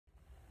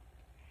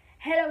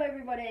Hello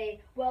everybody,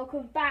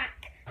 welcome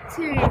back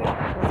to...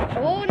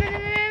 Oh,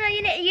 no,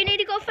 you need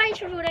to go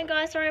face reveal then,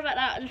 guys. Sorry about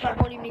that, just my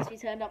volume needs to be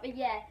turned up. But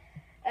yeah,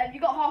 you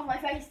got half my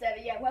face there,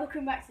 but yeah,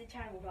 welcome back to the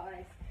channel,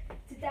 guys.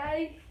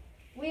 Today,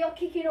 we are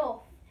kicking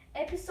off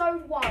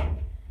episode 1,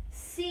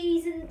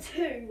 season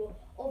 2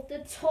 of the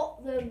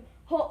Tottenham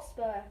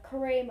Hotspur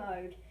career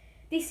mode.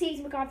 This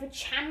season we're going for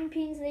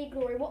Champions League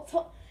glory, what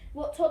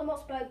Tottenham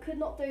Hotspur could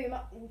not do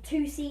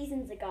 2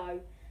 seasons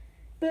ago.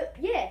 But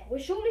yeah, we're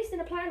shortlisting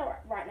a player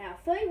right now.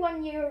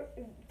 31 years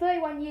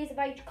of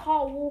age,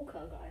 Kyle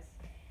Walker, guys.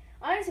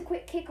 I know it's a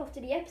quick kick-off to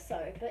the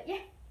episode, but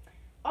yeah,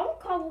 I want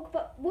Kyle Walker,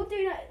 but we'll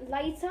do that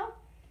later.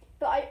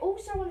 But I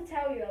also want to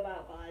tell you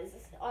about, guys,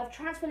 I've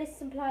transfer listed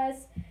some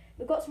players.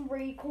 We've got some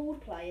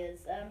recalled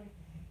players.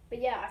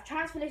 But yeah, I've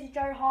transfer listed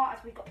Joe Hart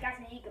as we've got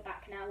Gazaniga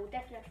back now. We'll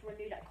definitely have to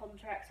renew that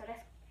contract. So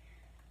let's.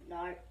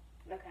 No.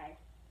 Okay.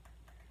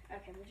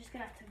 Okay, we're just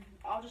gonna have to.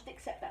 I'll just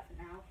accept that for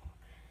now.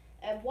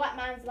 White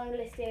Man's loan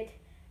listed,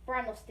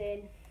 Brand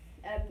Austin,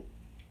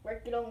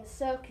 Regulon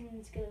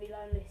Sirkin's going to be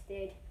loan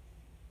listed,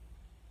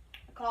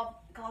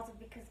 Carter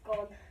Vickers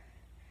gone,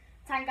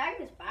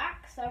 Tanganga's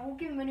back, so we'll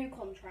give him a new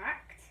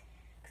contract,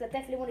 because I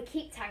definitely want to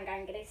keep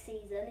Tanganga this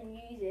season and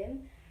use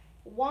him.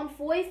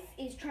 1/4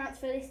 is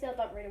transfer listed, I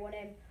don't really want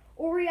him.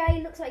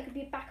 Aurier looks like he could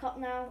be a backup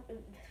now,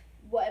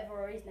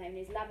 whatever his name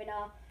is,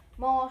 Lavina,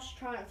 Marsh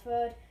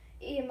transferred,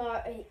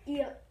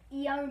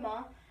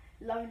 Ioma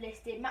loan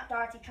listed, Matt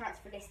Doherty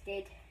transfer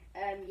listed,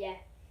 yeah.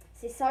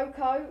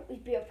 Sissoko is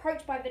being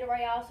approached by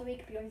Villarreal, so he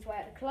could be on his way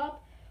at the club.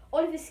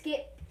 Oliver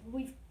Skip,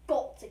 we've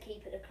got to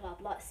keep at the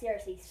club, like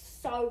seriously,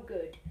 so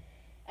good.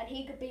 And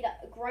he could be a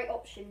great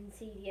option in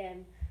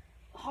CDM.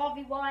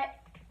 Harvey White,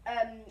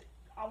 I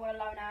want to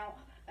loan out.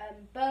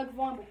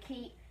 Bergwijn will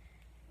keep.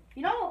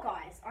 You know what,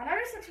 guys? I know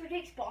this looks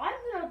ridiculous, but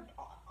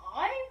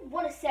I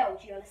want to sell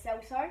Gio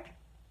Celso.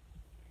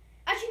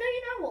 Actually, no,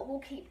 you know what? We'll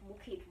keep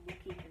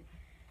him.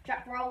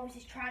 Jack Rolls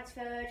is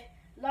transferred,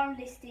 loan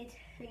listed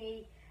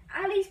thingy.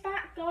 Ali's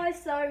back, guys,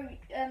 so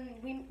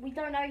we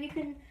don't know. You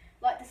can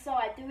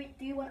decide. Do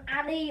you want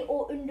Ali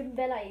or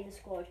Ndombele in the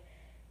squad?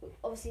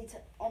 Obviously,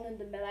 on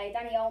Ndombele,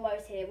 Danny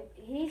Olmo's here.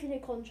 He needs a new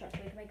contract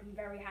so we can make him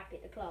very happy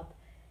at the club.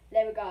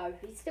 There we go.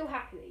 He's still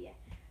happy with you.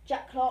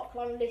 Jack Clark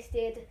loan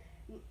listed.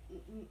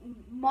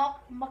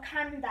 Mark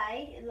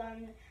Makande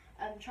loan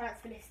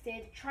transfer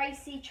listed.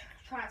 Tracy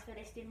transfer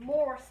listed.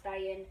 Mora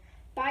staying.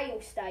 Bale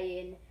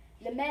staying.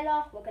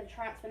 Lamella, we're going to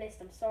transfer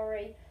list, I'm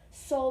sorry.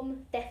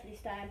 Som, definitely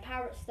staying.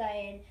 Parrot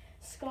staying.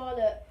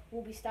 Scarlett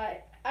will be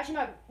staying. Actually,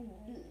 no,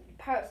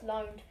 Parrot's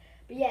loaned.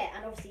 But yeah,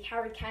 and obviously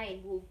Harry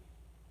Kane will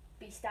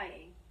be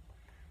staying.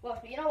 Well,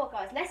 but you know what,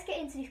 guys? Let's get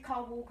into this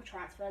Kyle Walker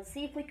transfer and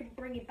see if we can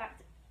bring him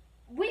back.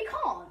 We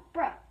can't,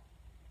 bruh.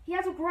 He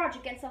has a grudge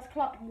against us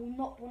club and will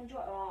not want to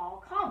join.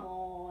 Oh, come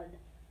on.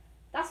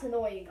 That's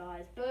annoying,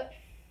 guys. But,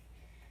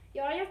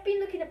 yeah, I have been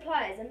looking at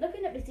players and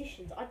looking at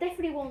positions. I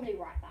definitely want a new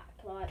right back.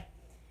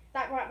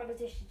 That right back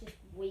position is just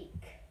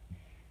weak,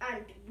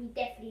 and we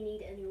definitely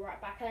need a new right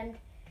back. And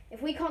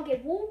if we can't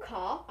get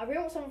Walker, I really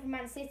want someone from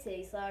Man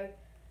City, so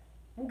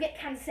we'll get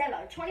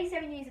Cancelo,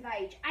 27 years of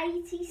age,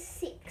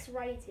 86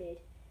 rated.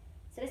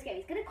 So let's get him.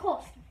 It's going to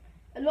cost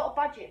a lot of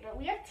budget, but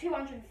we have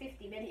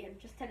 250 million.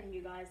 Just telling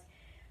you guys,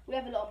 we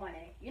have a lot of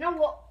money. You know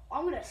what?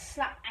 I'm going to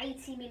slap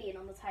 80 million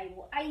on the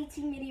table.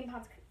 80 million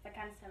pounds for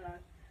Cancelo.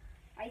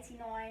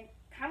 89.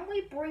 Can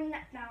we bring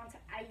that down to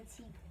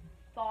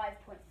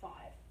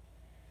 85.5?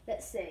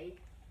 Let's see.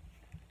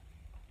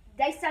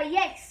 They say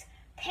yes.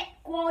 Pep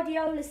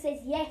Guardiola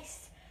says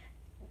yes.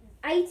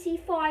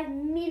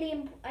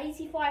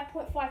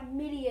 85.5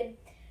 million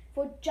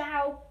for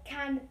João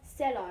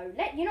Cancelo.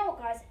 You know what,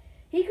 guys?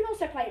 He can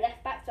also play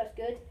left back, so that's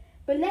good.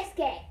 But let's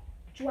get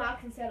João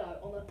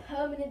Cancelo on a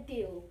permanent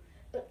deal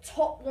at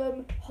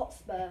Tottenham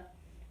Hotspur.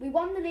 We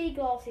won the league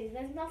last season.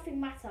 There's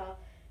nothing matter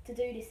to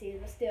do this season,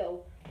 but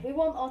still, we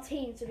want our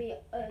team to be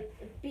a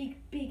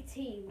big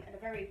team and a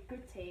very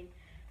good team.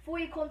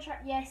 4-year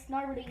contract, yes.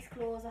 No release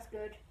clause, that's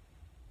good.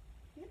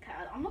 Okay,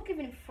 I'm not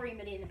giving him 3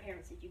 million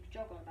appearances. You can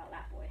jog on about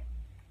that, boy.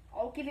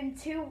 I'll give him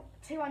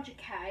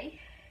 200k,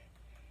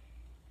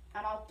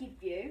 and I'll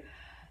give you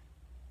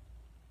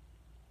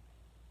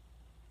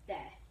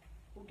there.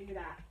 We'll do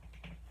that.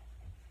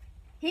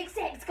 He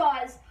accepts,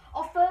 guys.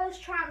 Our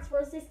first transfer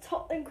is this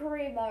Tottenham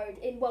career mode.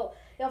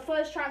 Our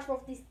first transfer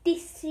of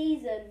this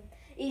season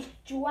is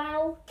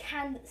João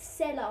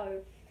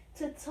Cancelo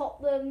to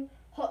Tottenham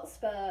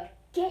Hotspur.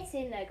 Get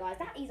in there, guys.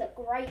 That is a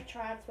great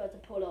transfer to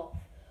pull off.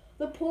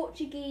 The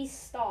Portuguese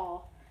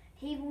star.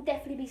 He will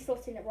definitely be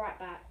slotting at right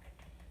back.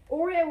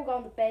 Aurier will go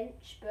on the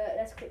bench, but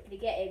let's quickly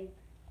get him.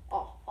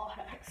 Oh,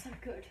 that looks so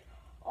good.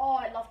 Oh,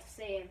 I'd love to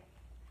see him.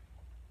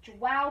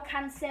 João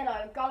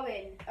Cancelo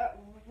going at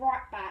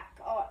right back.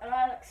 Oh,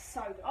 that looks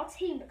so good. Our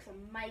team looks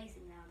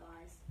amazing now,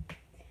 guys.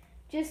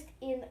 Just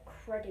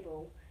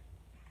incredible.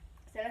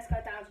 So let's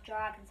go down to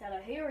João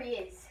Cancelo. Here he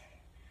is.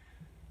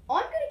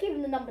 I'm going to give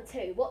him the number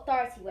 2, what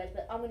Doherty wears,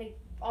 but I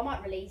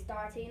might release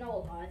Doherty. You know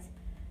what, guys?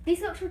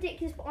 This looks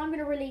ridiculous, but I'm going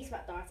to release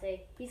Matt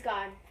Doherty. He's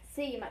going.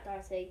 See you, Matt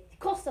Doherty. It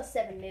cost us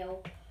 7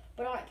 mil,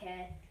 but I don't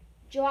care.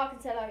 Joao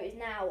Cancelo is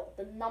now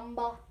the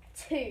number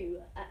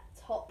 2 at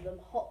Tottenham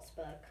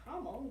Hotspur.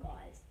 Come on,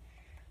 guys.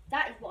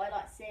 That is what I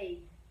like to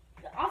see.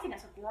 I think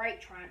that's a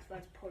great transfer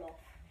to pull off.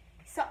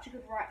 He's such a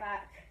good right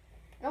back.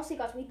 And obviously,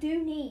 guys, we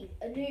do need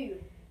a new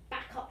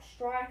backup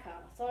striker.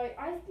 So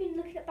I've been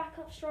looking at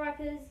backup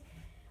strikers.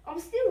 I'm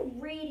still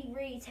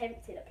really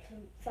tempted at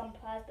some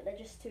players, but they're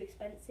just too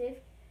expensive.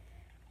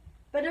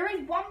 But there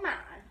is one man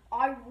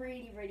I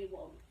really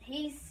want.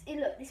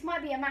 Look, this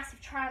might be a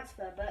massive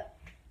transfer, but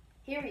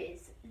here he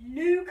is.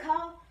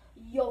 Luka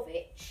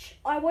Jovic.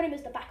 I want him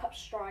as the backup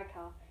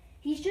striker.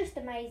 He's just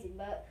amazing,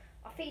 but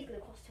I think he's going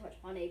to cost too much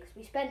money because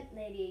we spent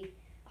nearly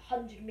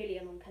 100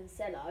 million on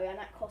Cancelo, and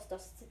that cost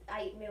us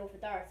 8 mil for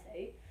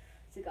Doherty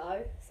to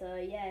go. So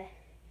yeah,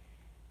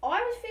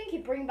 I was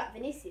thinking bring back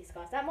Vinicius,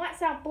 guys. That might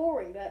sound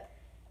boring, but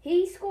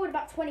he scored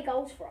about 20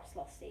 goals for us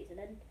last season,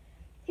 and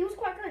he was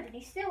quite good, and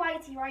he's still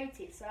 80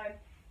 rated. So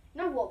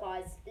you know what,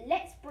 guys?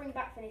 Let's bring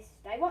back Vinicius.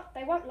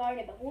 They won't loan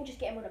it, but we'll just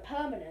get him on a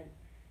permanent.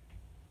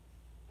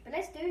 But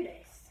let's do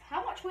this.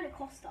 How much will it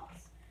cost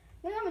us?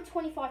 We're going with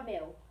 25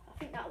 mil. I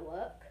think that'll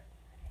work.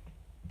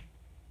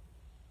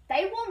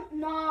 I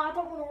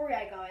don't want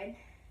Aurier going.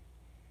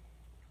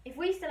 If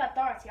we still have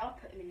Doherty, I'll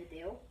put him in the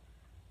deal.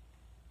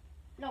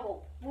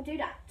 No, we'll do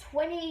that.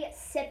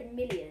 27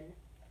 million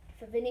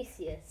for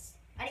Vinicius.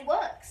 And it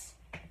works.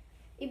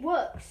 It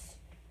works.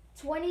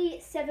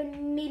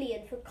 27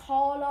 million for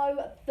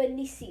Carlo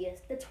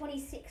Vinicius, the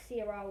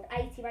 26-year-old,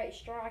 80-rated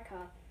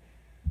striker.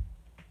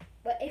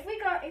 But if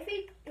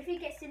he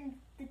gets in,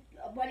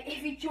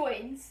 if he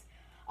joins,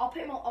 I'll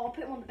put him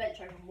on the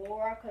bench over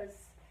Moura, because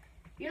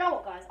you know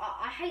what, guys,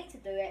 I hate to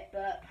do it,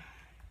 but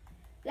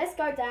let's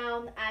go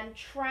down and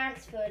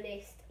transfer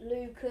list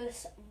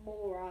Lucas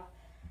Moura.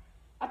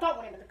 I don't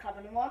want him at the club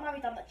anymore. I know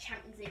he's done that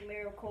Champions League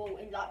miracle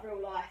in like real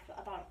life, but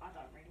I don't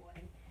really want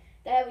him.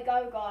 There we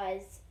go,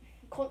 guys.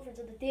 Conference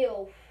of the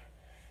deal.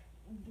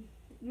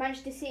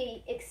 Manchester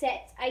City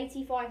accept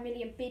 85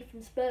 million bid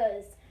from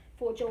Spurs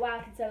for Joao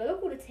Cancelo. Look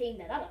at all the team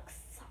there. That looks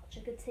such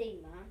a good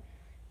team, man.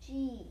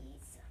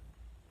 Jeez.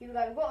 Here we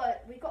go.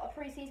 We've got a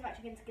pre-season match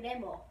against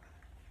Guillermo,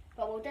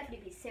 but we'll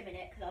definitely be simming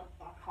it because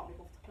I can't be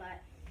bothered to play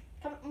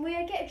it.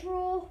 We'll get a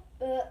draw,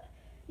 but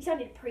it's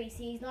only the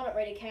pre-season. I don't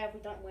really care if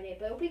we don't win it,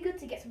 but it'll be good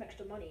to get some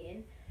extra money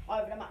in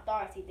over the Matt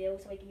Doherty deal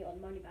so we can get all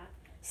the money back.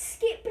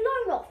 Skip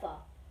loan offer.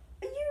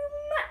 Are you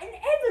mad? In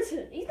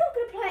Everton? He's not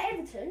going to play at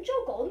Everton.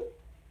 Jog on.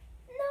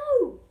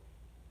 No.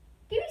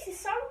 Give me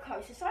Sissoko.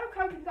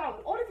 Sissoko can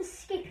go. Oliver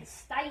Skip is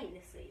staying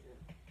this season.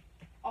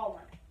 Oh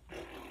man.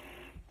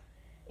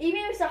 Even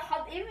if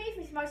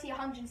it's mostly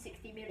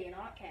 160 million, I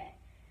don't care.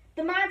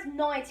 The man's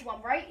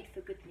 91 rated,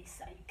 for goodness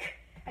sake,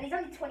 and he's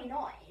only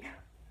 29.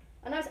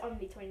 I know it's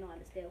only 29,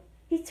 but still,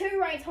 he's 2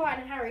 ratings higher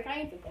than Harry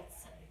Kane, for God's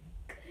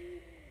sake.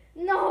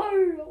 No,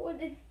 I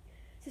wanted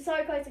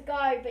Sissoko to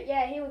go, but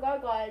yeah, here we go,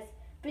 guys.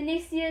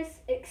 Vinicius,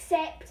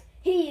 accept.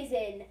 He is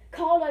in.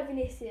 Carlo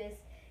Vinicius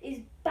is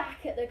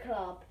back at the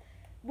club.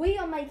 We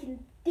are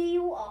making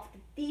deal after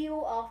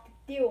deal after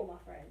deal, my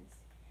friends.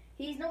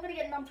 He's not going to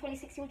get number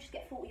 26, he'll just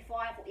get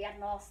 45, what he had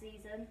last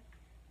season.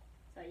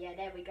 So yeah,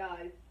 there we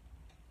go.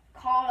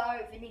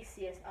 Carlo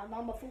Vinicius, our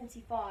number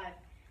 45.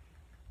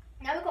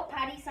 Now we've got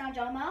Paris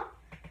Saint-Germain.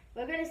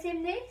 We're going to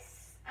sim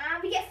this,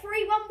 and we get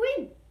 3-1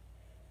 win.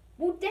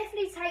 We'll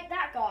definitely take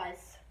that,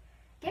 guys.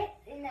 Get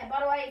in there. By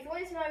the way, if you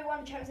wanted to know who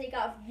won the Champions League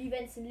out of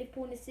Juventus and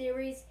Liverpool in the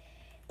series,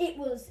 it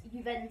was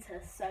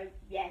Juventus. So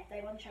yeah,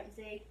 they won the Champions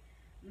League.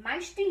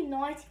 Manchester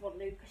United want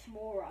Lucas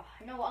Moura.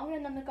 You know what? I'm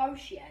going to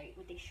negotiate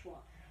with this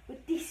one.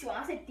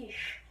 I said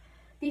dish.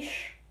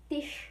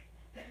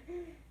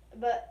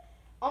 But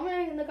I'm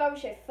going to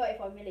negotiate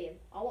 35 million.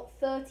 I want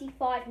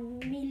 35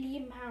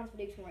 million pounds for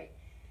Lucas Moura.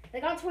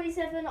 They're going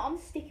 27. I'm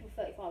sticking with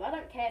 35. I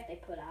don't care if they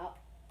put out.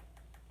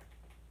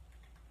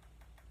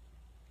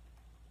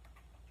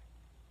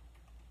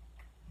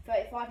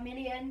 $35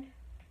 million.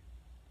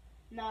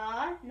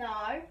 No.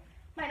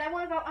 Mate, they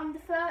want to go under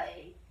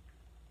 30.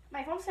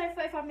 Mate, if I'm saying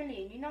 35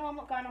 million, you know I'm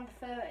not going under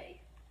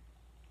 30.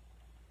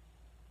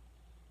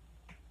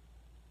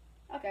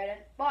 Okay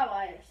then,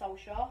 bye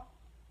Solskjaer.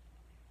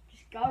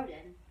 Just go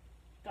then.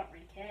 Don't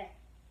really care.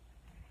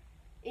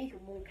 He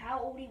can walk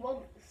out all he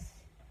wants.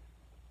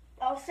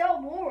 I'll sell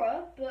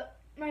Moura, but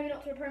maybe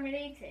not to a Premier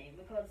League team,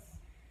 because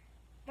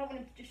I don't want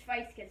him to just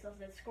face against us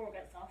and then score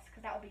against us,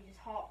 because that would be just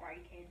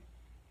heartbreaking.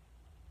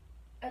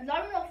 A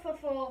loan offer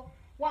for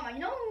one man.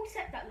 You know one will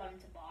accept that loan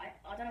to buy.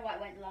 I don't know why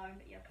it went loan,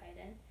 but yeah, okay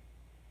then.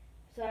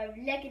 So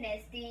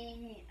Leganés,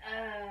 the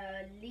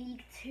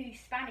League 2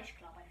 Spanish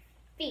club, I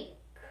think.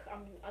 I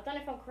don't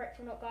know if I'm correct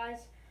or not,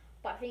 guys,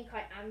 but I think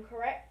I am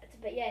correct.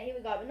 But yeah, here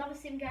we go. Another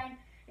sim game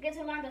against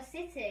Orlando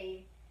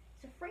City.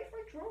 It's a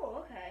 3-3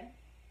 draw. Okay.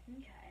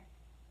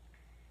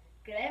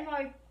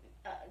 Guillermo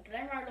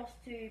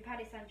lost to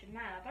Paris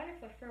Saint-Germain. I don't know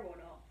if we're through or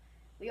not.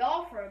 We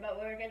are through, but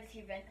we're against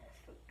Juventus,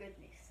 for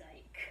goodness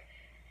sake.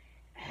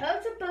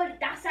 Hertha Berlin,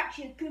 that's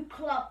actually a good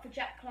club for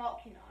Jack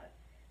Clark, you know.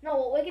 No,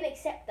 what, we're going to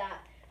accept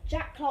that.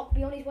 Jack Clark will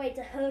be on his way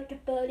to Hertha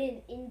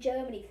Berlin in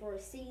Germany for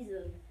a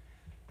season.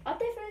 I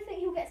definitely think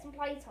he'll get some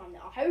playtime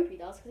now. I hope he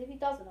does, because if he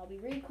doesn't, I'll be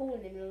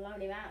recalling him and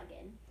loaning him out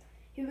again.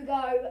 Here we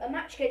go. A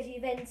match against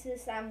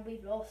Juventus, and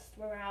we've lost.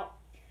 We're out.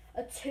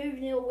 A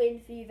 2-0 win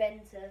for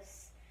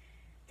Juventus.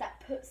 That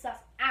puts us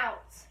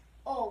out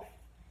of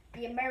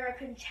the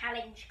American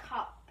Challenge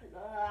Cup.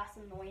 That's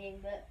annoying,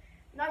 but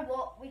you know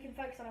what? We can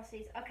focus on our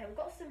season. Okay, we've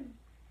got some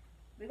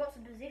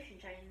position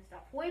changes and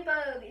stuff.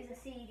 Hoiberg is a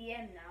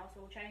CDM now,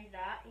 so we'll change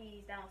that.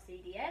 He's now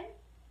CDM.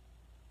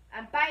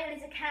 And Bale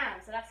is a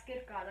cam, so that's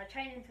good, guys. I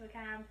changed him to a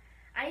cam.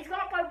 And he's gone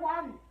up by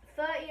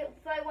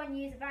 31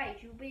 years of age.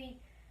 He'll be...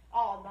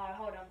 Oh, no,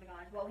 hold on,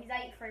 guys. Well, he's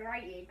 83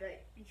 rated,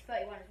 but he's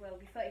 31 as well. He'll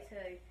be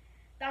 32.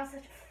 That was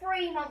such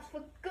 3 months,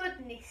 for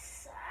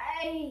goodness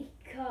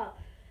sake.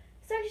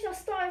 Essentially, I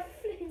started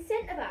flipping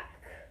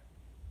centre-back.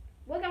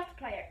 We're going to have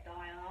to play Eric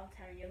Dyer, I'm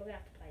telling you. We're going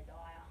to have to play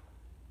Dyer.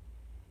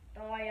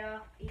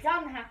 Dyer, he's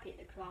unhappy at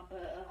the club,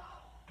 but...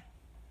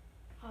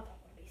 I don't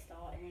want to be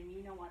starting him,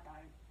 you know I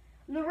don't.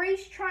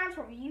 Lloris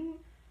transfer,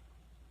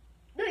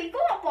 look, he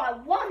got up by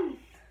 1.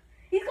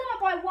 He's gone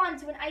up by 1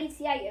 to an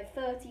 88 at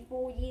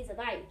 34 years of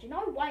age.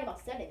 No way am I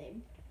selling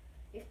him.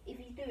 If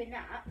he's doing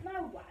that,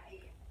 no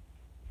way.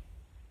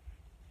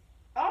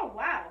 Oh,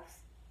 wow.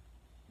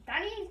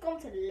 Danny's gone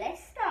to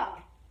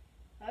Leicester.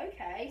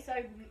 Okay, so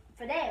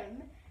for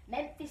them,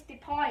 Memphis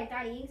Depay and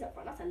Danny Ings up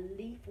front. That's a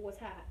lethal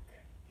attack.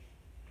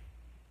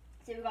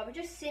 So we go. We're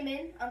just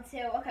simming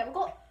until... Okay, we've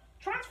got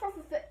transfer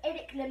offer for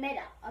Eric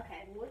Lamela.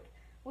 Okay,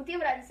 we'll deal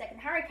with that in a second.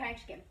 Harry Kane's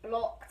just getting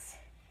blocked.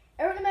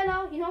 Eric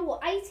Lamela, you know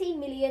what? 18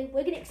 million.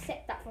 We're going to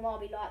accept that from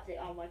RB Leipzig.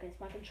 Oh my goodness,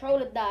 my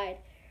controller died.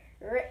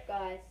 Rip,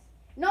 guys.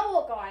 You know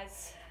what,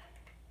 guys?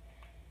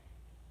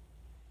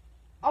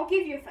 I'll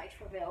give you a face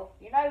reveal.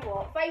 You know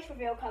what? Face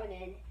reveal coming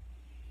in.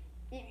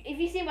 If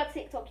you see my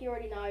TikTok, you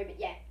already know. But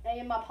yeah, they're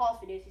in my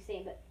past videos you've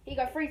seen. But here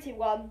you go, 3, 2,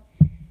 1.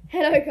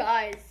 Hello,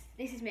 guys.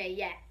 This is me,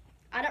 yeah.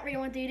 I don't really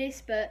want to do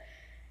this, but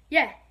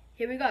yeah.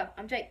 Here we go.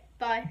 I'm Jake.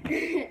 Bye.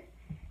 There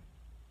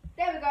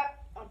we go.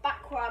 I'm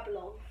back where I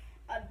belong.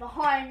 I'm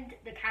behind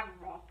the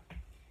camera.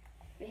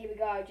 But here we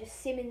go.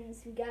 Just simming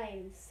some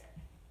games.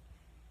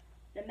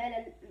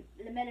 Lamela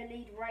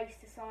lead race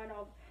to sign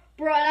up.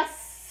 Bro,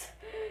 that's...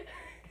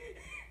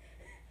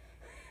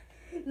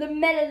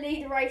 Lamela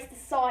lead race to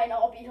sign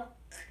up.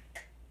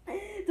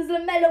 Does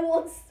Lamela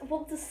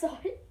want to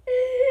sign?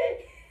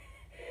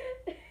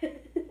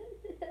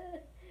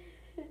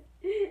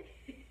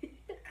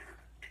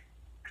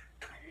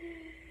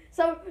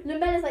 So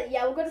Lamela's like,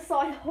 yeah, we're gonna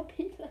sign up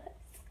in this.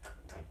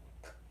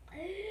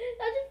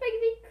 That just makes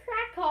me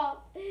crack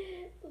up.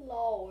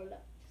 Lol.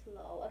 Just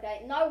lol.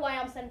 Okay, no way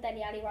I'm selling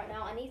Dele Alli right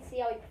now. I need to see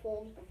how he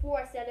performs before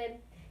I sell him.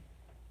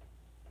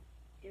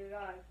 Here we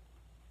go.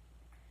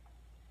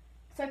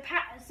 So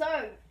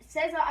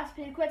Cesar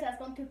Azpilicueta has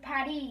gone to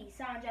Paris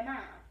Saint-Germain.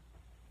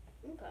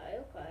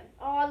 Okay.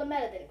 Oh,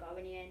 Lamela didn't go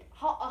in the end.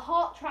 A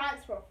Hart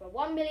transfer for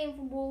 1 million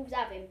from Wolves.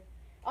 Have him.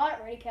 I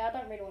don't really care. I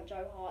don't really want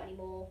Joe Hart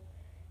anymore.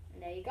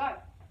 And there you go.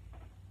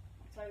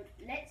 So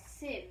let's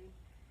sim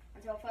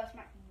until our first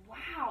match.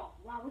 Wow,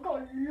 we've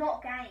got a lot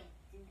of games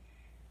in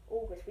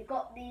August. We've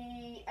got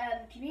the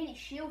Community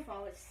Shield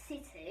final at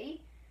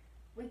City.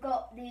 We've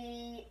got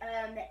the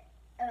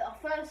our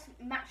first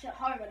match at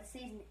home of the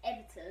season,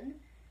 Everton.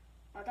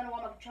 I don't know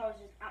why my controller's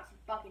just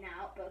absolutely bugging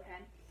out, but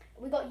okay.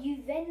 We've got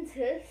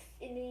Juventus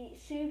in the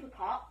Super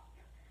Cup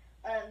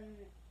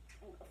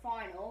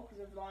final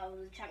because of all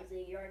the Champions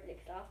League, Europa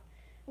League stuff.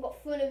 We've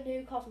got Fulham,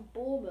 Newcastle, and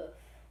Bournemouth.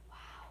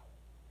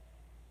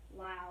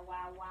 Wow.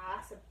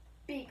 That's a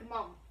big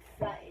month,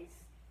 that is.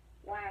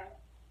 Wow.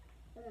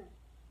 So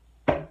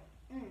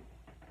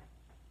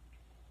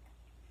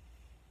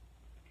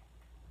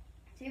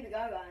here we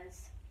go,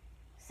 guys.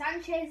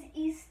 Sanchez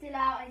is still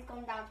out. He's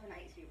gone down to an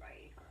 82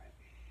 rated. Great.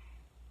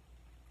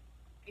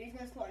 Who's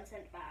going to slot in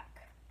centre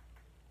back?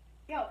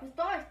 Yo, because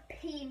Dyer's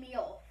peeing me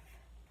off.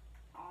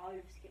 Oh,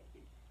 I've skipped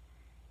it.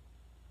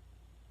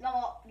 No,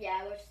 what?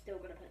 Yeah, we're still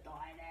going to put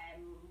Dyer there.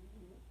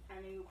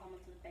 And he'll come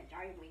onto the bench.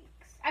 Harry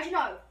Winks. Actually,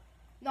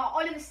 no,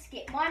 Oliver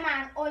Skip. My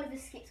man, Oliver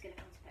Skip's going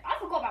to come to play. I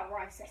forgot about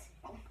Ryan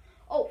Sessegnon.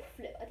 Oh,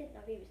 flip. I didn't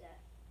know he was there.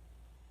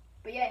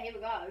 But yeah, here we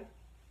go.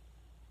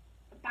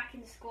 Back in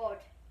the squad.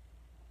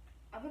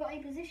 Have we got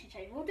any position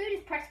change? We'll do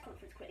this press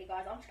conference quickly,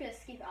 guys. I'm just going to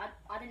skip it.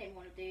 I didn't even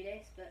want to do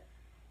this, but...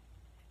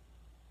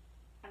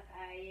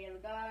 Okay, here we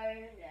go.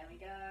 There we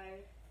go.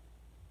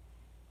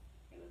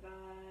 Here we go.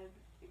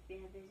 It's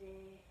been a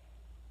busy...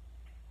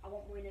 I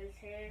want winners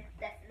here,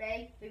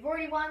 definitely. We've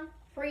already won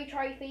 3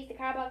 trophies, the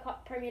Carabao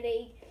Cup, Premier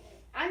League,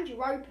 and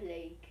Europa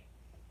League.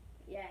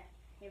 Yeah,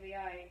 here we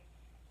go.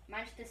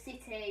 Manchester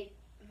City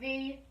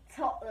v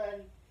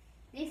Tottenham.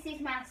 This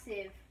is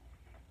massive.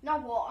 You know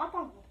what? I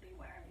don't want to be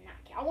wearing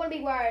that kit. I want to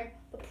be wearing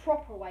the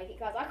proper away kit,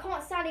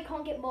 guys. Sadly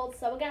can't get mods,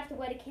 so we're going to have to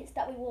wear the kits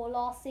that we wore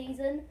last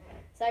season.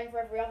 Same for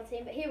every other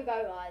team. But here we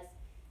go, guys.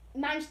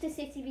 Manchester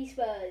City v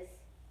Spurs.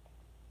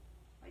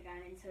 We're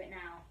going into it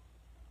now.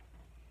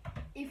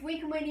 If we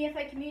can win the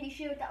FA Community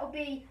Shield, that will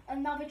be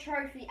another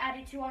trophy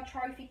added to our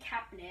trophy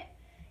cabinet.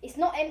 It's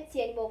not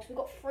empty anymore because we've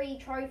got 3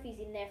 trophies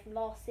in there from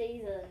last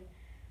season.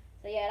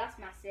 So yeah, that's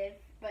massive.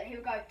 But here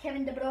we go.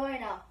 Kevin De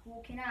Bruyne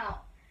walking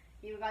out.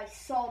 Here we go.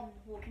 Son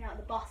walking out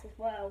the bus as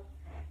well.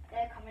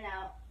 They're coming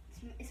out.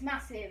 It's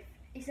massive.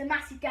 It's a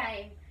massive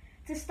game.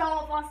 To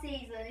start off our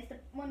season, it's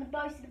one of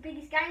the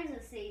biggest games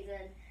of the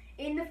season.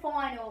 In the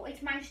final,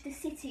 it's Manchester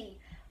City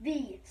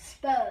v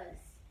Spurs.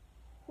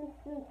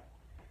 Ooh.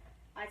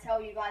 I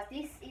tell you guys,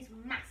 this is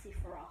massive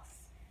for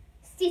us.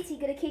 City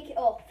gonna kick it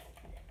off.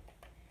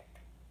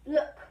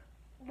 Look,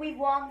 we've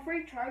won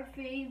 3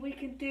 trophies. We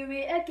can do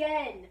it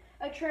again.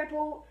 A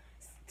treble,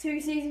 2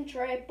 season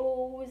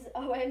trebles.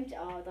 OMG.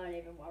 Oh, don't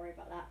even worry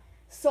about that.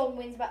 Son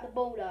wins back the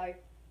ball though.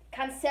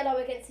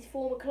 Cancelo against his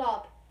former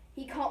club.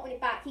 He can't win it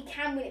back. He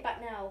can win it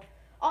back now.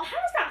 Oh,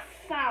 how's that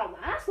foul,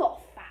 man? That's not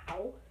a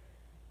foul.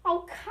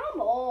 Oh, come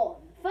on.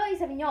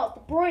 37 yards.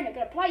 De Bruyne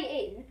going to play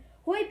it in.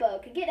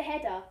 Højbjerg can get a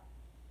header.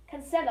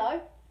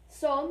 Cancelo.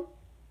 Son.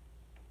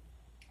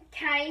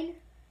 Kane.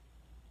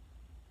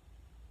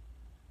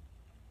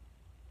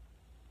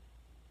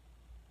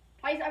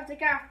 Plays it over to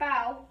Gareth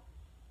Bale.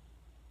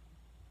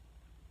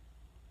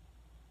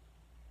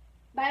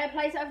 Bale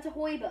plays it over to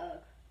Højbjerg.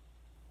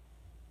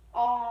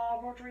 Oh,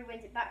 Rodri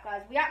wins it back,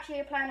 guys. We actually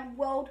are playing on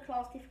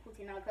world-class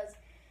difficulty now because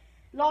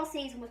last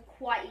season was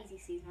quite easy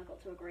season, I've got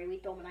to agree. We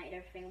dominated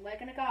everything. We're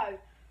going to go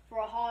for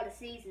a harder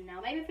season now.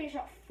 Maybe finish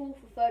up 4th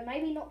or 3rd.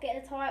 Maybe not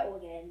get a title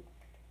again.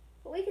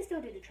 But we can still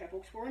do the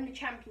treble because we're in the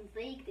Champions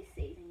League this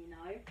season, you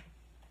know.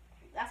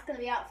 That's going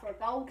to be out for a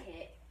goal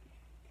kick.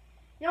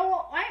 You know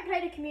what? I ain't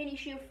played a Community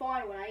Shield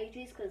final in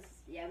ages because,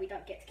 yeah, we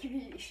don't get to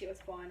Community Shield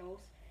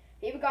finals.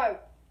 Here we go.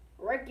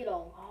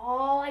 Reguilon.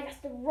 Oh, that's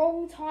the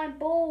wrong time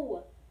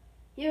ball.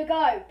 Here we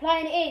go,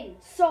 playing it in.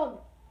 Son.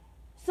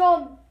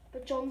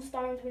 But John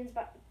Stones wins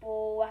back the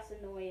ball. That's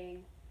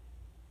annoying.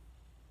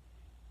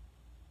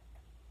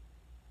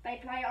 They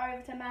play it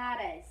over to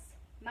Mahrez.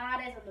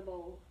 Mahrez on the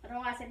ball. I don't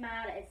know why I said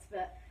Mahrez,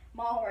 but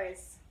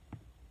Mahrez.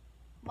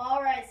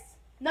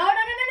 No.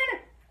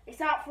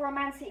 It's out for a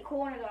Man City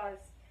corner, guys.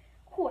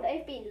 Oh,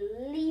 they've been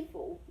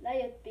lethal.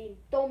 They have been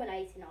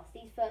dominating us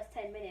these first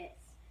 10 minutes.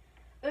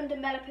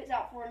 Undermella puts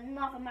out for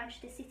another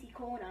Manchester City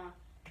corner.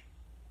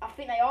 I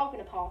think they are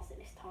going to pass it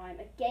this time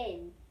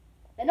again.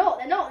 They're not.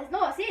 It's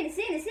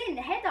in.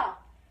 The header.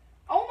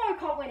 Oh no,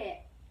 can't win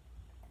it.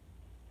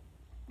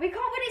 We can't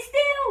win it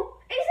still.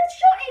 It's a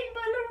shot in,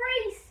 but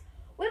Lloris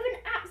with an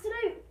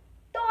absolute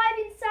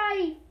diving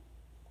save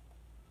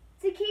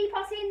to keep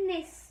us in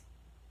this.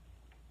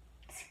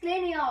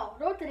 Skriniar,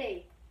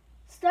 Rodri,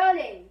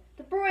 Sterling,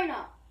 De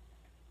Bruyne,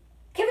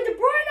 Kevin De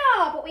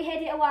Bruyne, but we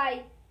head it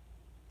away.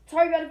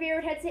 Toby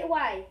Alderweireld heads it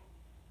away.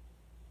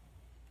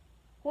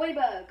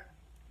 Højbjerg.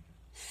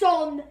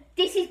 Son,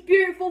 this is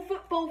beautiful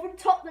football from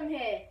Tottenham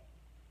here.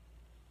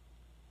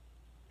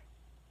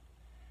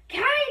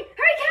 Kane,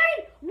 Harry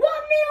Kane, 1-0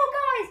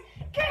 guys,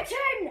 get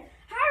in.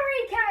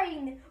 Harry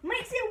Kane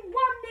makes it 1-0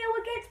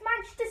 against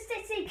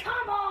Manchester City,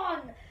 come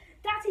on.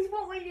 That is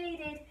what we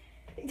needed.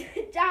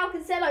 João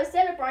Cancelo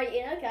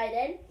celebrating, okay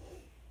then.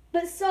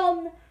 But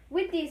Son,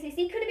 with the assist,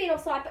 he could have been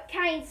offside, but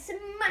Kane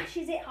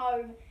smashes it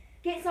home,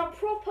 gets our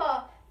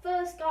proper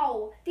first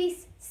goal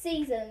this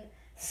season,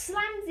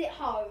 slams it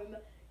home.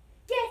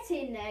 Get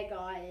in there,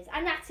 guys.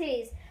 And that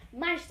is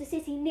Manchester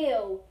City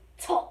 0,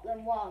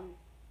 Tottenham 1.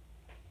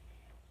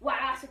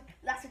 Wow,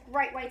 that's a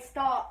great way to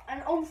start.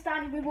 And on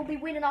standing, we will be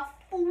winning our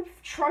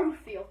 4th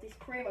trophy of this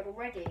career mode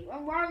already.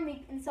 And we're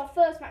only, it's our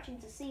first match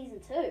into season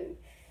 2.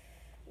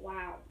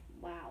 Wow.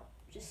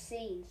 Just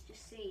scenes.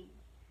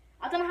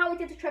 I don't know how we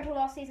did the treble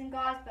last season,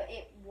 guys, but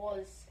it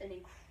was an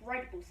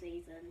incredible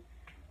season.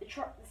 The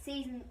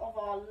season of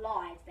our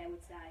lives, they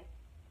would say.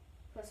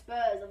 For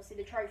Spurs, obviously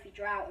the trophy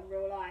drought in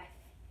real life.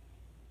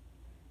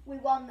 We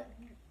won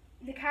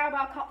the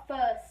Carabao Cup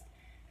first,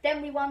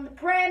 then we won the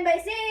Prem, but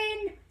it's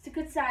in! It's a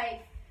good save.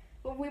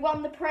 But we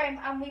won the Prem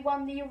and we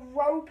won the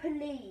Europa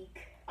League.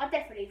 I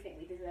definitely think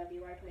we deserve the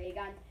Europa League,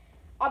 and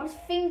I was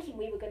thinking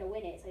we were going to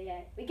win it, so yeah.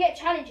 We get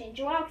challenging.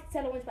 João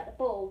Cancelo wins back the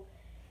ball.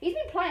 He's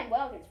been playing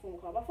well against former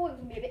club. I thought it was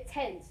going to be a bit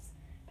tense,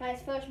 playing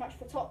his first match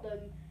for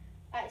Tottenham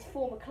at his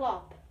former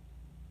club.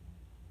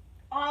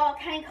 Oh,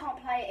 Kane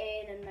can't play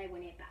it in and they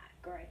win it back.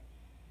 Great.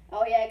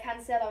 Oh yeah,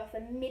 Cancelo,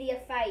 familiar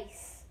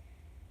face.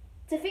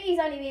 To think he's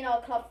only been in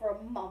our club for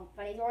a month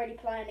and he's already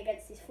playing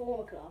against his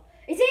former club.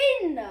 It's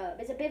in!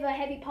 There's a bit of a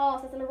heavy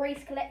pass as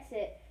Lloris collects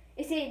it.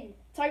 It's in.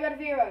 Toby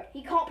Alderweireld.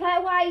 He can't play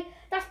away.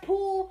 That's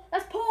poor.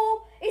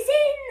 It's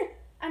in!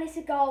 And it's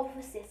a goal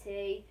for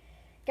City.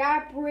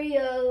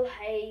 Gabriel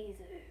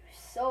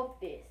Jesus.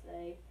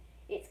 Obviously.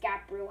 It's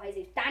Gabriel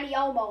Jesus. Danny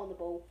Olmo on the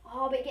ball.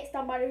 Oh, but it gets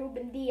done by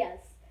Ruben Diaz.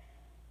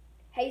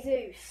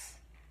 Jesus.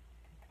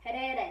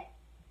 Herrera.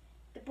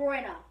 De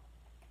Bruyne.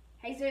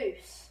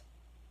 Jesus.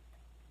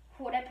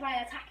 Oh, they're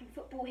playing attacking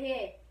football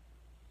here.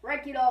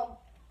 Reguilon.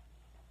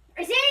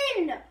 It's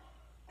in!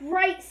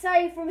 Great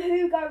save from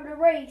Hugo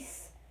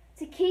Lloris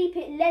to keep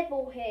it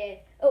level here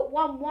at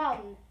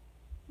 1-1.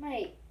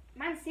 Mate,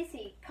 Man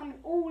City coming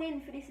all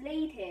in for this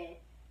lead here.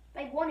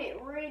 They want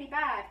it really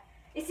bad.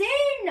 It's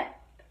in!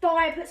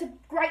 Dyer puts a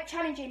great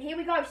challenge in. Here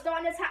we go,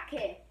 starting to attack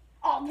here.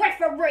 Oh,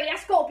 referee,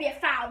 that's got to be a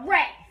foul.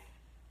 Ref!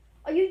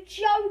 Are you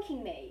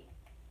joking me?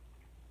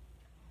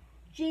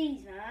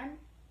 Jeez, man.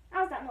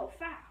 How's that not a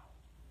foul?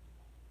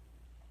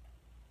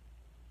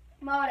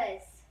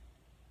 Martes.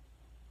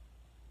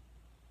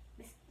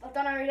 I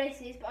don't know who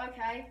this is, but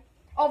okay.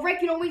 Oh,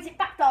 Reguilon wins it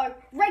back though.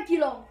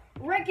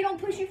 Reguilon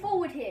pushing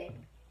forward here.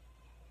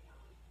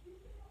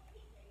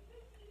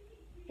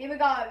 Here we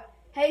go.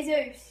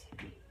 Jesus.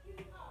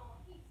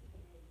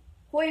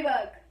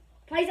 Højbjerg.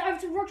 Plays it over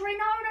to Rodri.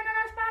 No,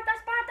 that's bad.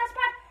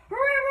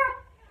 Herrera.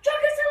 Joao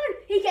Cancelo.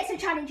 He gets a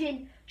challenge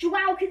in.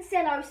 Joao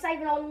Cancelo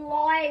saving our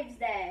lives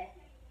there.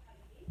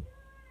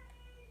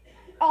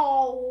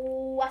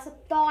 Oh, that's a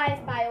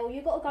dive, Bale.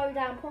 You've got to go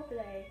down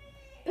properly.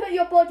 Put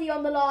your body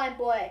on the line,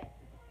 boy.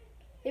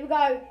 Here we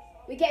go.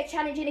 We get a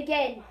challenge in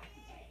again.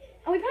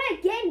 And we play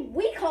again.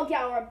 We can't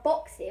get our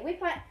box here. We're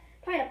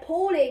playing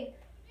appalling.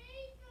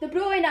 De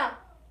Bruyne.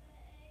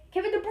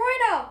 Kevin De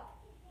Bruyne.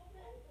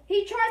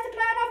 He tries to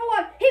play another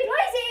one. He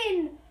plays it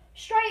in.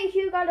 Straight at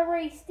Hugo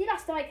Lloris. Still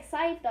has to make a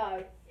save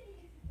though.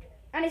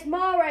 And it's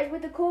Mahrez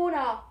with the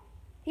corner.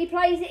 He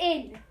plays it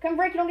in. Can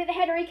Reguilon get the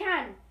header? He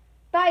can.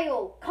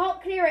 Bale. Can't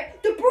clear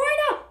it. De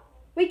Bruyne.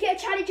 We get a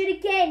challenge in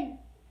again.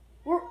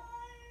 We're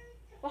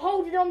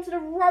holding on to the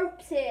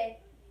ropes here.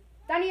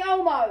 Dani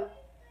Olmo.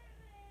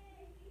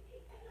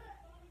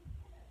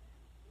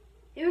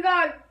 Here we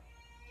go.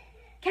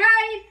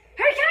 Kane.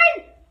 Harry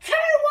Kane. 2-1,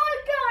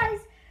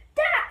 guys.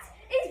 That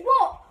is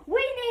what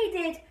we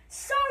needed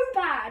so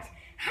bad.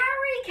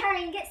 Harry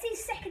Kane gets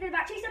his second in the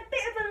match. It's a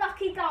bit of a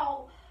lucky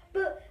goal,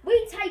 but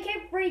we take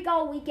every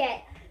goal we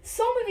get.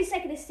 Son with his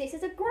second assist.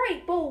 It's a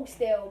great ball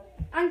still.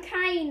 And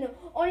Kane,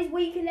 on his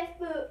weak left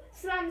foot,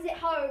 slams it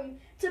home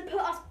to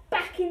put us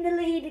back in the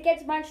lead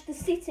against Manchester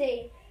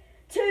City.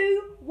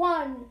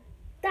 2-1.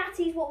 That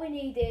is what we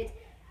needed.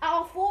 At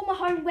our former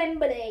home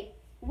Wembley,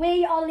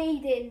 we are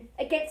leading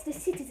against the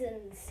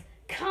citizens.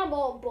 Come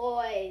on,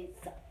 boys.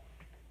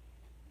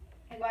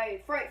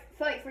 Anyway,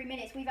 33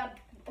 minutes. We've had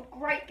a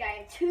great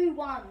game.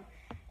 2-1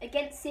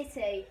 against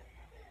City.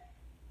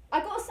 I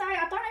got to say,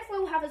 I don't know if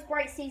we'll have as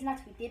great a season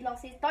as we did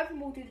last season. Don't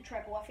think we'll do the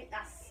treble. I think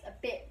that's a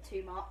bit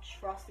too much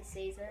for us this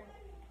season.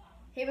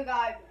 Here we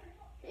go.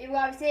 Here we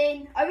go. It's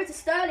in. Over to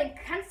Sterling.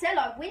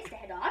 Cancelo wins the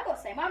header. I got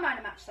to say, my man of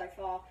the match so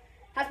far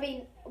has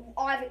been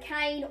either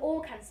Kane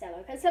or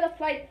Cancelo. Cancelo's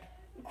played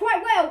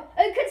quite well.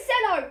 And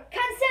Cancelo.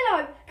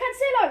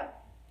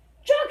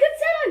 Joao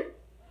Cancelo.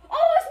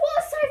 Oh, it's what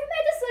a save from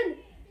Ederson.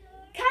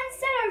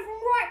 Cancelo from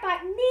right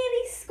back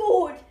nearly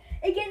scored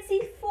against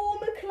his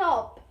former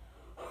club.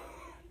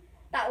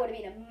 That would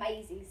have been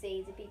amazing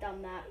scenes if he'd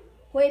done that.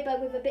 Højbjerg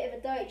with a bit of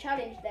a dirty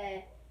challenge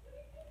there.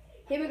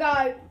 Here we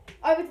go.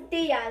 Over to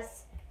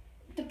Diaz.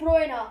 De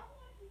Bruyne.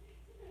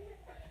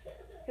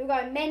 Here we go.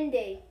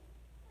 Mendy.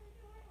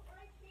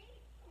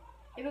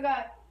 Here we go.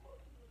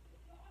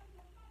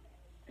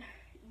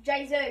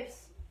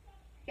 Jesus.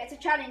 Gets a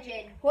challenge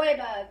in.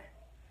 Højbjerg.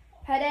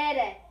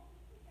 Herrera.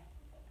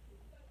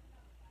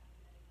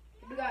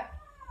 Here we go.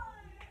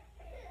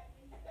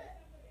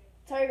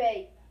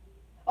 Toby.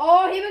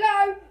 Oh, here we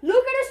go.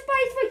 Look at the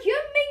space for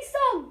Heung-min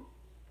Son.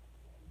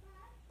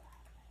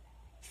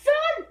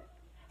 Son!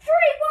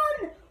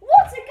 3-1.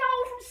 What a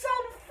goal from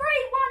Son.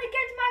 3-1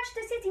 against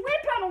Manchester City.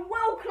 We're playing on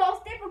world-class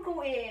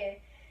difficulty here.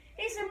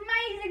 It's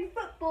amazing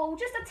football.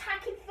 Just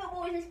attacking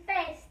football is his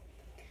best.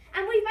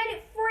 And we've made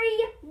it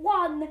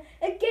 3-1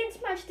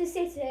 against Manchester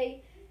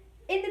City.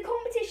 In the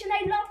competition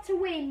they love to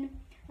win.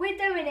 We're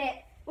doing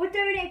it. We're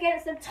doing it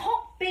against the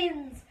top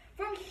bins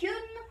from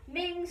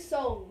Heung-min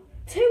Son.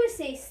 2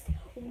 assists.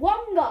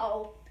 1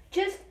 goal,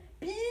 just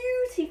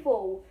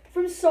beautiful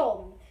from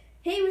Son.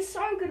 He was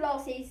so good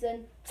last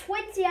season.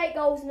 28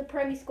 goals in the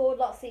Premier scored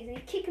last season.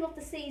 He's kicking off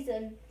the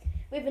season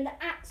with an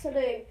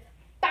absolute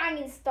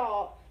banging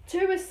start.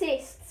 2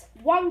 assists,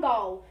 1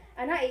 goal,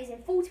 and that is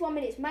in 41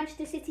 minutes.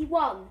 Manchester City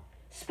 1,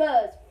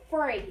 Spurs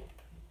 3.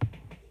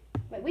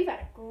 Wait, we've had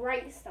a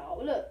great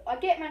start. Look, I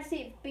get Man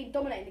City been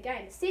dominating the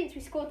game. Since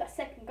we scored that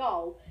second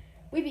goal,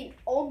 we've been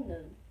on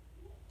them.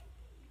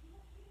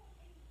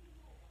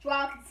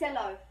 Joao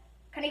Cancelo.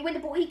 Can he win the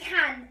ball? He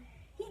can.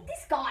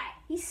 This guy,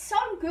 he's so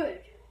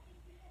good.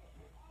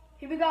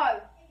 Here we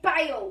go.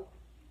 Bale.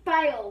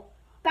 Gareth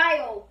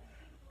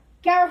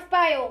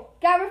Bale.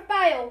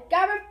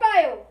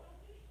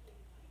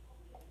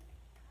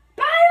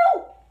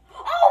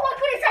 Oh my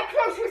goodness, how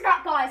close was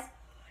that, guys?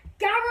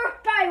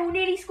 Gareth Bale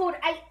nearly scored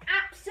an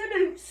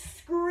absolute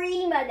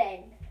screamer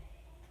then.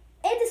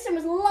 Ederson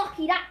was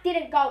lucky that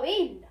didn't go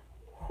in.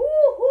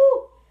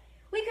 Woo-hoo.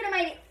 We could have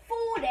made it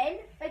 4 then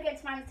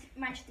against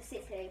Manchester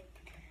City.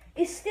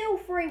 It's still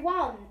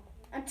 3-1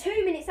 and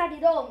 2 minutes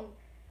added on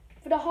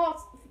for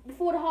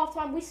before the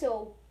half-time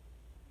whistle.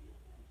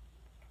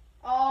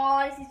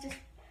 Oh, this is just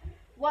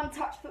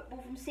one-touch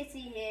football from City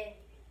here.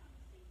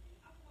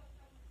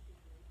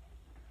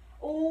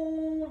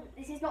 Oh,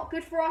 this is not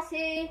good for us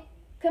here.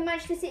 Can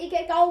Manchester City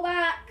get a goal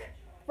back?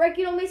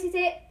 Reguilon misses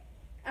it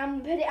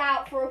and put it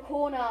out for a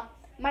corner.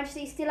 Manchester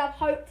City still have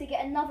hope to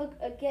get another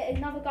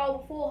goal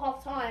before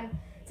half-time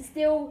to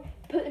still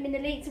put them in the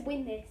lead to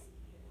win this.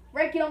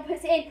 Reguilon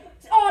puts it in.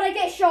 Oh, they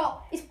get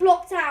shot. It's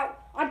blocked out.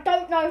 I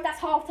don't know if that's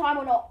half time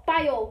or not.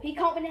 Bale, he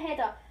can't win the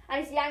header.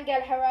 And it's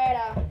Yangel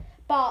Herrera.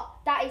 But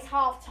that is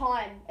half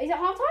time. Is it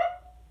half time?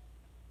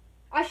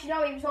 Actually,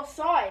 no, he was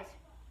offside.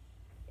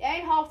 It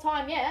ain't half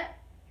time yet.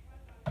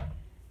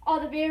 Oh,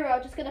 the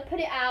Bureau just going to put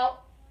it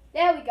out.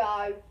 There we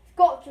go. It's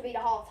got to be the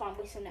half time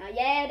whistle now.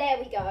 Yeah, there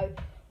we go.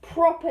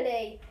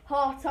 Properly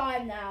half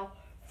time now.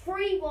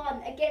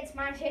 3-1 against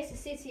Manchester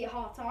City at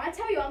half time. I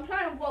tell you, I'm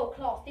playing on world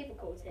class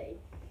difficulty.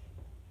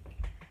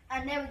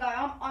 And there we go.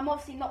 I'm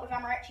obviously not with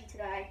Amarechi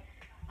today.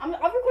 I've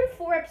recorded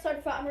 4 episodes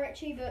without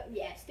Amarechi, but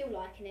yeah, still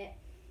liking it.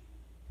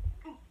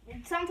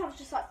 Sometimes I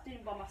just like to do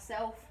them by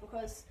myself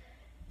because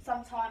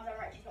sometimes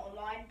Amarechi's not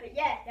online. But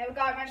yeah, there we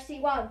go. Manchester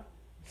City 1,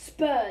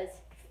 Spurs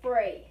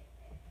 3.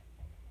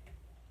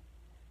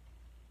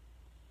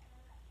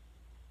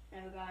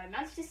 There we go.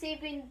 Manchester City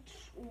have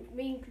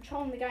been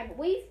controlling the game, but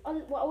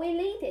we're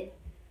leading.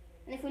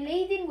 And if we're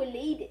leading, we're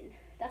leading.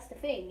 That's the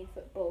thing in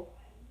football.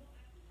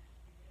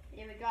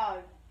 Here we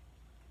go.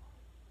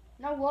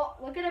 You know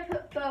what? We're going to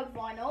put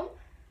Bergwijn on.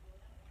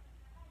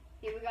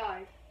 Here we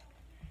go.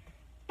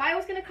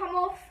 Bale's going to come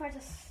off.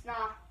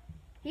 Nah.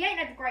 He ain't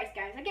had the greatest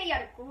games. I get he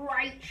had a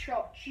great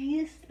shot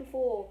just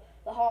before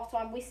the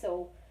half-time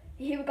whistle.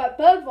 Here we go.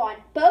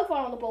 Bergwijn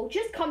on the ball.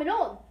 Just coming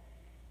on.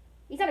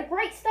 He's had a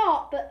great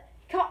start, but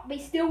he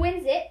still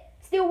wins it.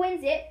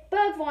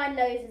 Bergwijn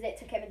loses it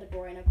to Kevin De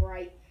Bruyne.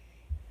 Great.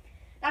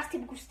 That's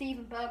typical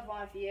Steven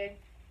Bergwijn for you.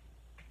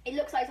 It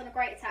looks like he's on a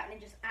great attack and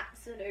then just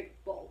absolute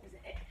balls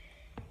it.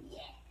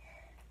 Yeah.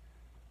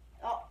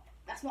 Oh,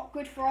 that's not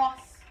good for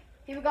us.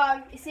 Here we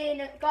go. It's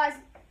in, guys.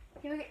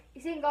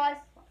 It's in, guys.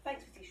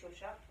 Thanks for t-shirt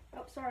shut.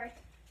 Oh, sorry.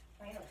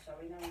 No, you're not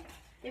sorry, no.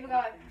 Here we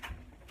go.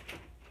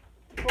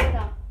 De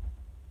Bruyne.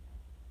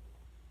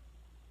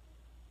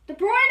 De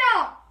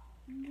Bruyne!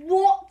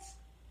 What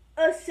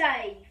a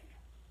save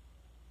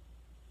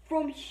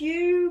from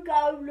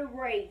Hugo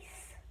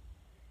Lloris.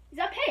 Is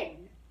that a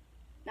pen?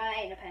 No, that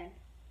ain't a pen.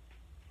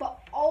 But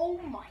oh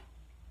my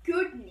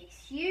goodness,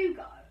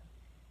 Hugo.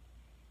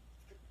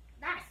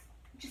 That's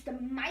just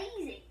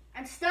amazing.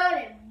 And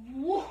Sterling,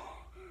 whoa.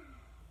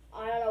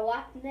 I don't know what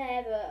happened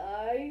there,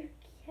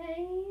 but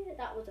okay.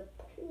 That was a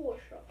poor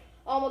shot.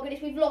 Oh my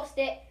goodness, we've lost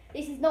it.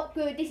 This is not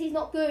good.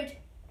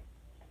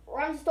 We're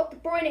having to stop De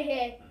Bruyne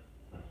here.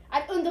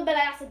 And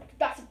Underbelly,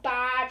 that's a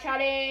bad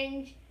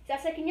challenge. Is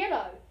that second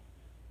yellow?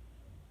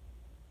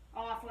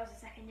 Oh, I thought it was a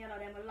second yellow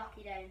then. We're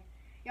lucky then.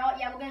 You know what?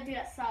 Yeah, we're going to do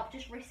that sub.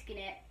 Just risking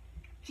it.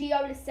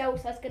 Gio Lo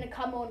Celso's going to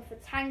come on for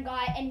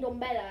Tanguy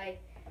Ndombele.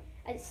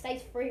 And it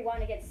stays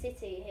 3-1 against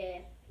City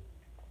here.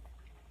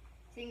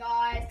 See,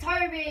 guys.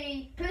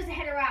 Toby puts the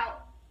header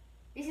out.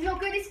 This is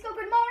not good. Morris.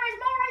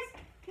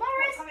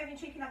 I'm having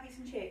chicken nuggets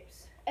and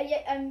chips.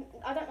 Yeah,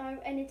 I don't know.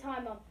 Any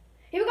time, Mum.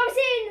 Here we go, it's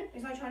in!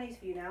 There's no Chinese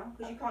for you now,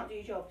 because you can't do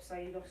your job, so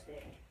you lost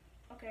it.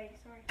 Okay,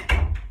 sorry.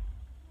 Okay,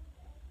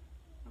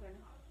 no.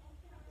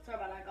 Sorry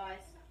about that,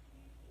 guys.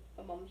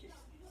 My mum's just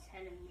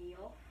telling me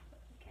off.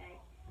 Okay.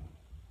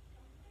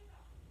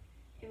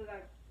 Here we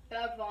go.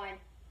 Bergwijn.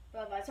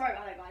 Sorry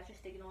about that, guys.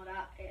 Just ignore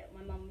that.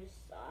 My mum was,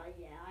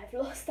 yeah, I've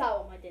lost out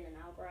on my dinner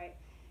now. Great.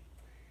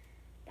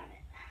 Damn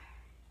it.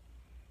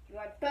 Here we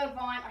go.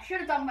 Bergwijn. I should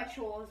have done my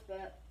chores,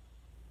 but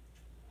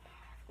I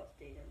forgot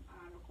to do them. I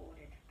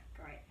recorded.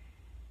 Great.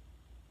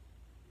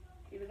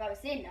 Here we go,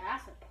 it's in.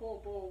 That's a poor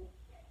ball.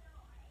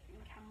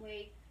 Can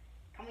we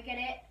get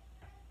it?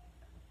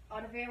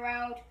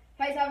 Alderweireld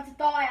plays over to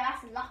Dyer.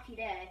 That's lucky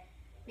there.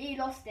 He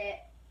lost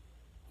it.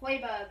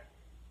 Højbjerg.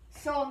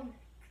 Son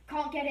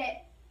can't get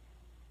it.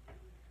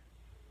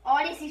 Oh,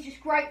 this is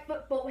just great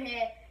football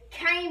here.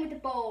 Kane with the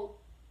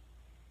ball.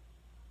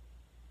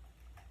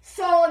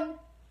 Son.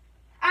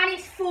 And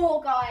it's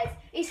 4, guys.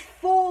 It's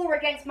 4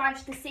 against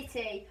Manchester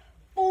City.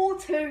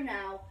 4-2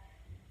 now.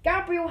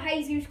 Gabriel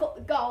Jesus got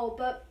the goal,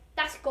 but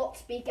that's got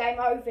to be game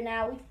over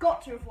now. We've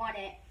got to have won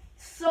it.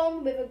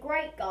 Son with a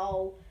great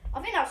goal.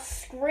 I think that was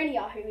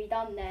Skriniar who he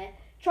done there.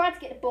 Tried to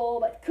get the ball,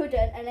 but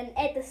couldn't. And then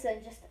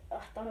Ederson just, I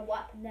don't know what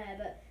happened there,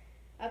 but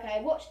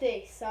okay, watch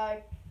this.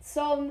 So,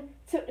 Son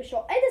took the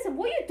shot. Ederson,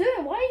 what are you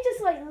doing? Why are you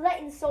just like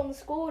letting Son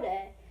score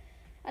there?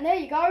 And there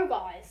you go,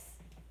 guys.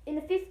 In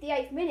the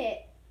 58th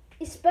minute,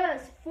 it's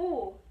Spurs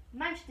 4,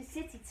 Manchester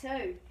City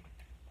 2.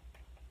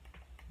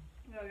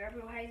 Go,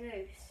 Gabriel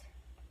Jesus.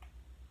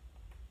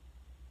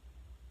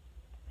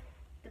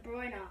 De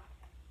Bruyne.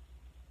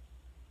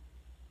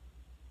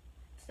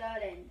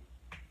 Sterling.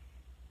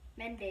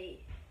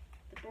 Mendy.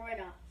 De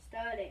Bruyne.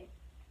 Sterling.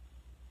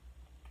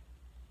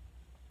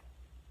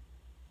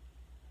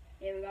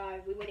 Here we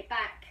go. We win it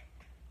back.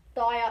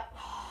 Dyer.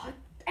 Oh,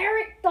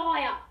 Eric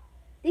Dyer.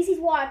 This is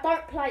why I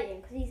don't play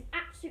him, because he's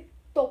absolute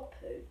dog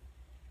poo.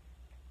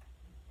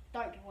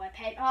 Don't give away a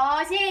pen. Oh,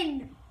 it's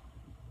in.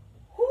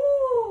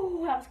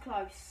 Ooh, that was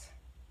close.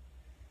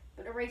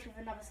 But the race with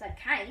another save.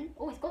 Kane.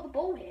 Oh, he's got the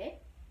ball here.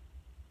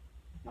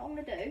 Not what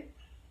I'm going to do.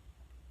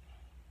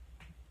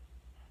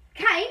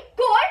 Kane.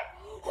 Go on.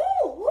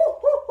 Ooh.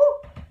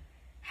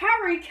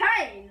 Harry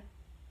Kane.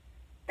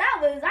 That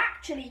was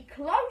actually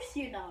close,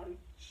 you know.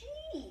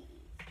 Jeez.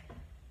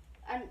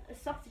 And a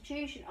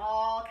substitution.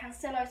 Oh,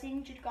 Cancelo's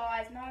injured,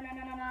 guys. No.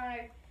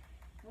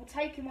 We'll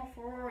take him off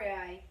for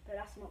Aurier. But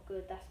that's not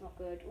good. That's not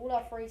good. All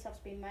our free stuff's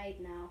been made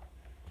now.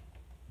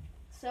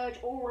 Serge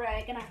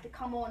Aurier going to have to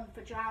come on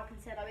for Joao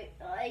Cancelo.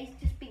 He's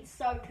just been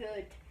so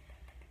good.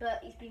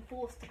 But he's been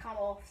forced to come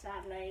off,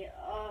 sadly.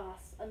 Oh,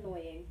 that's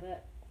annoying.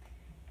 But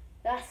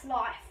that's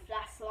life.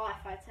 That's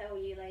life, I tell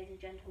you, ladies and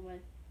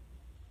gentlemen.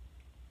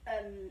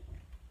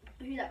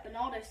 Who's that?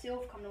 Bernardo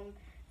Silva coming on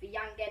for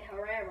Yangel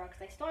Herrera, because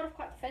they started off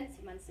quite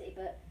defensive, Man City,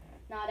 but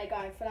now they're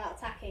going full out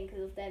attacking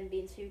because of them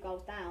being 2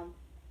 goals down.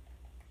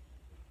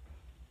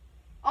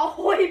 Oh,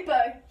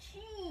 Højbjerg!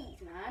 Jeez,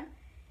 man.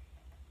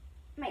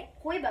 Mate,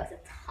 Højbjerg's a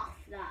tough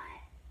guy.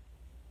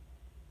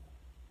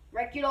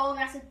 Regulon,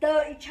 that's a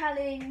dirty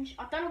challenge.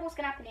 I don't know what's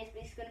going to happen here,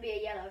 but it's going to be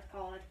a yellow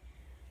card.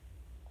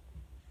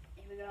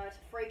 Here we go, it's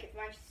a free kick for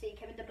Manchester City.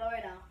 Kevin De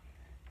Bruyne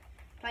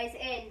plays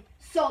it in.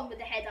 Son with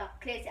the header,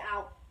 clears it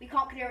out. We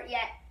can't clear it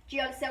yet.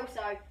 Gio Lo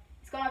Celso.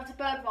 It's gone over to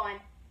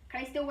Bergwijn. Can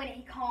he still win it?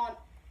 He can't.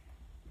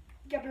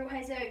 Gabriel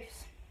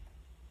Jesus.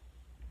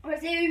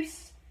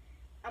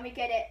 And we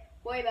get it.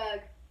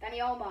 Højbjerg. Dani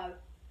Olmo.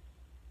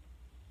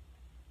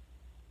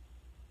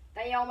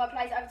 Dani Olmo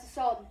plays it over to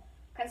Son.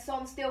 Can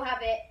Son still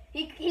have it?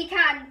 He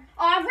can.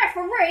 Oh,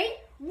 referee!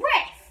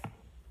 Ref!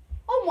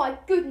 Oh my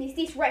goodness,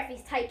 this ref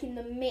is taking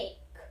the mick.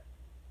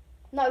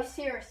 No,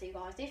 seriously,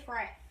 guys, this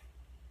ref.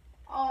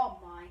 Oh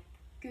my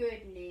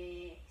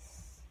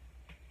goodness.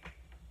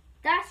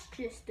 That's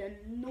just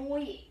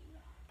annoying.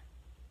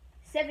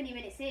 70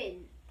 minutes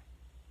in.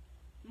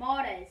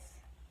 Mahrez.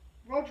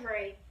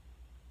 Rodri.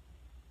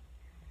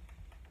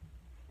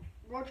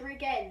 Rodri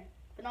again.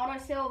 Bernardo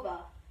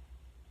Silva.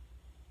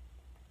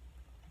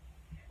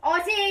 Oh,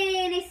 it's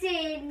in!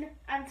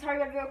 And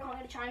Antonio Rodrigo can't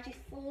get a challenge. It's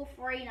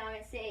 4-3 now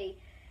in City.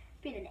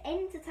 It's been an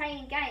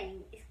entertaining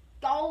game. It's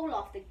goal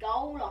after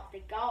goal after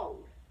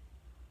goal.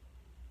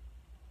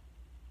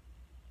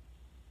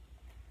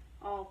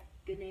 Oh,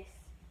 goodness.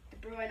 De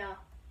Bruyne.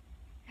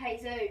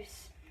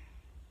 Jesus.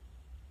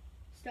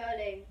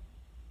 Sterling.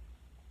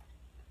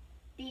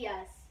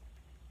 Diaz.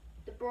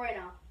 De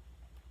Bruyne.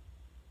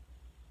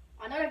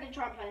 I know they're going to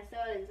try and play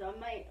Sterling, so I'm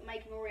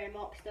making Aurier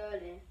mark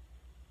Sterling.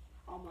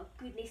 Oh my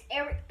goodness,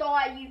 Eric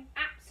Dyer, you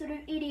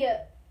absolute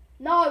idiot.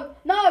 No,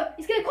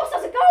 it's going to cost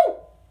us a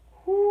goal.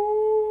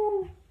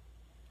 Ooh.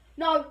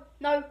 No,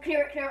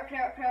 clear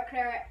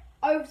it.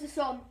 Over to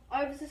Son.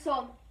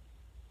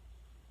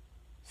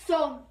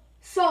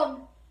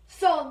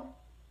 Son.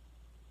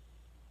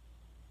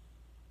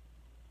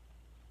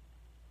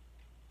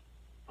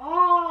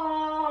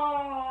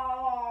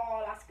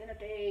 Oh, that's going to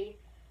be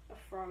a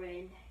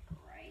throw-in.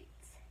 Great.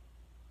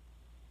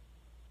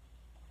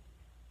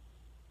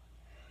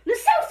 Lo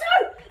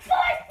Celso!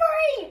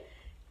 5-3!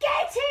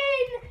 Get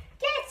in,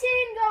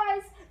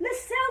 guys! Lo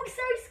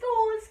Celso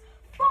scores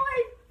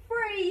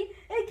 5-3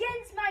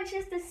 against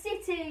Manchester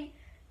City.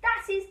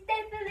 That is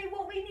definitely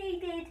what we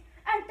needed,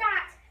 and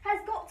that has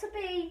got to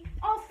be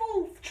our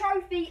 4th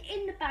trophy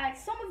in the bag.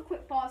 Some of a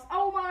quick pass.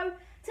 Olmo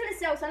to Lo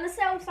Celso. Lo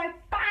Celso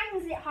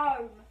bangs it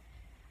home.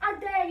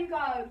 And there you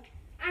go.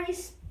 And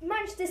it's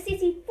Manchester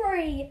City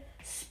 3,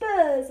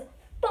 Spurs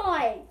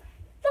 5.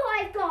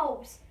 5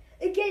 goals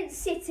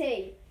against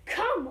City.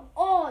 Come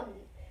on.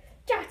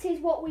 That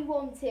is what we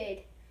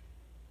wanted.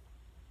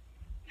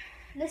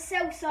 Lo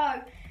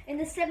Celso in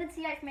the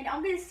 78th minute.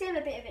 I'm going to sim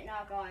a bit of it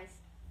now, guys.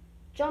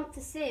 Jump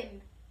to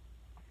sim.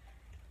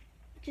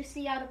 Just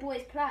see how the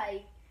boys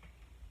play.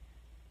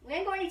 We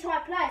ain't got any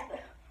tight players,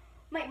 but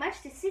mate,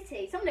 Manchester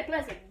City, some of their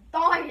players are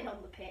dying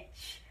on the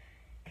pitch.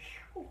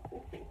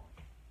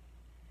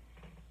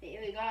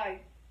 Here we go.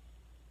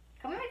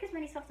 Can we make as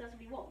many subs as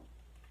we want?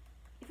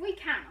 If we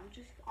can,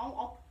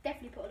 I'll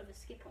definitely put a little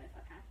skip on if I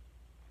can.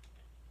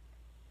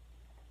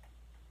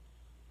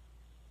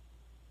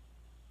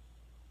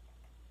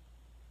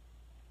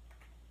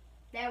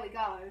 There we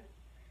go.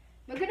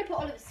 We're going to put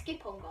Oliver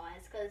Skip on,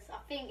 guys, because I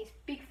think it's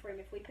big for him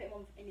if we put him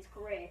on in his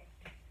career.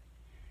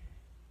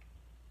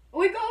 Oh,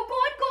 we go on.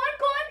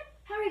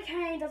 Harry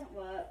Kane doesn't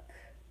work.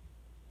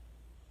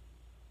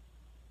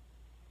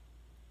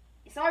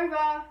 It's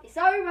over. It's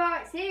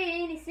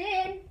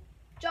in.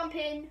 Jump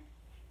in.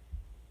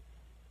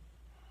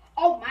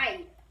 Oh,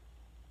 mate.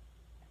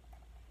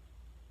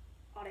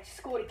 Oh, they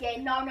scored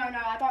again. No,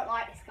 I don't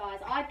like this, guys.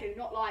 I do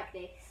not like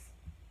this.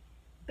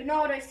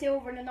 Bernardo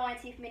Silva in the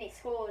 90th minute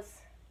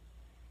scores.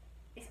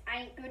 This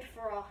ain't good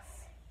for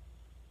us.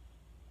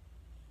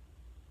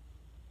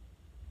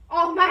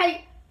 Oh,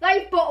 mate.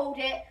 They've bottled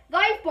it.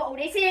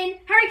 It's in.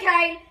 Harry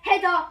Kane.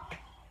 Header.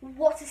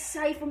 What a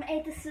save from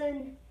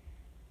Ederson.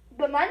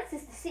 But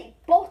Manchester City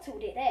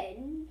bottled it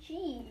then.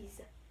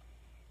 Jeez.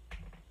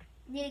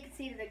 Nearly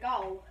conceded a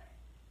goal.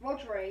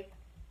 Rodri.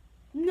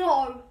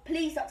 No.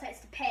 Please don't take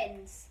us to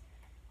pens.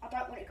 I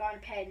don't want it going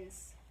to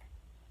pens.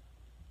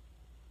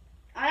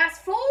 And that's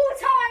full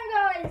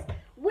time, guys.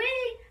 We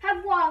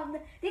have won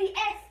the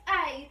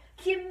FA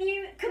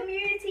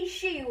Community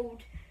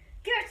Shield.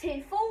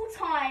 Getting full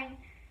time.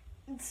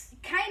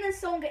 Kane and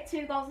Son get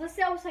 2 goals. Lo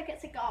Celso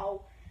gets a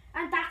goal.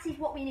 and that is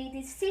what we need,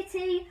 is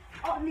City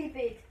on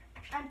livid.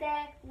 And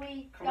there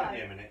we Come go. on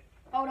here a minute.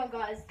 Hold on,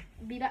 guys.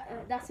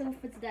 That's all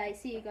for today.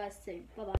 See you guys soon. Bye-bye.